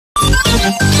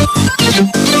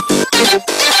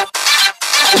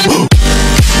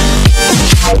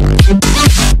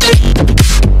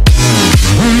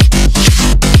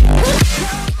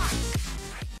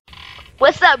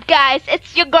What's up, guys?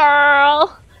 It's your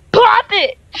girl. Pop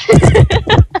it!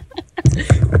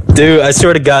 Dude, I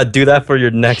swear to God, do that for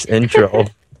your next intro.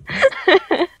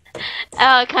 It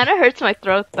kind of hurts my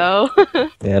throat, though.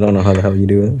 Yeah, I don't know how the hell you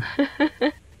do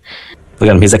it. Look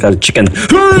at him, he's like a chicken.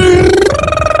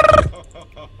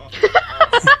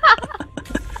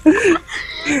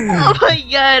 Oh my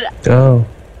god. Go.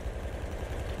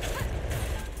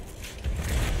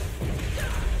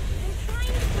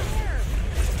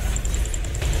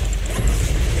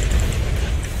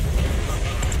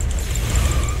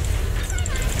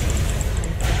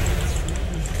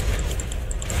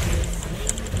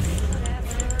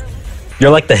 You're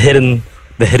like the hidden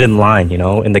line, you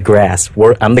know, in the grass.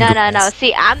 I'm the grass. No.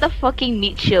 See, I'm the fucking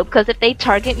meat shield, because if they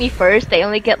target me first, they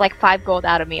only get like 5 gold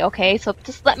out of me, okay? So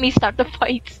just let me start the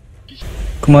fights.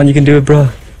 Come on, you can do it, bro.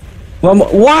 One more.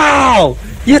 Wow!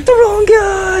 You hit the wrong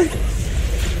guy!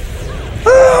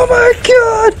 Oh my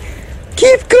god!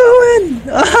 Keep going!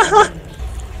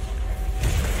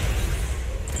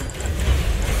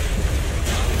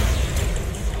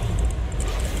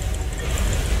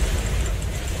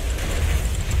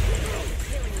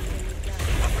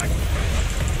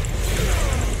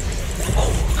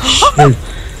 Shit.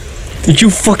 Did you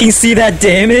fucking see that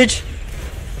damage?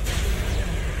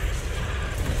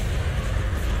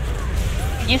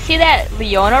 You see that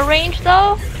Leona range,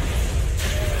 though?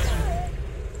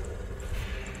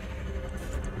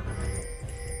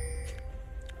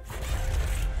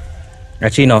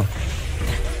 Actually, no.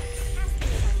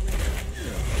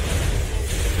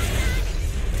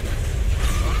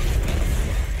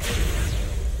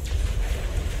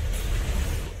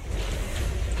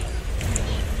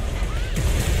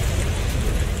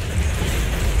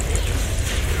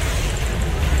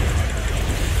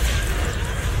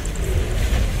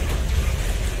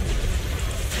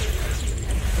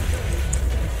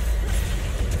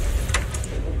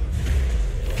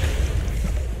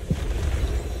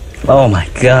 Oh my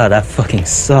god, that fucking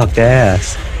sucked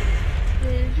ass.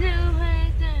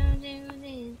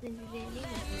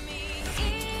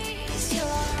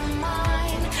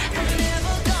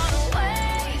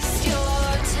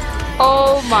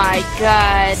 Oh my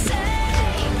god.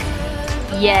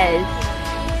 Yes.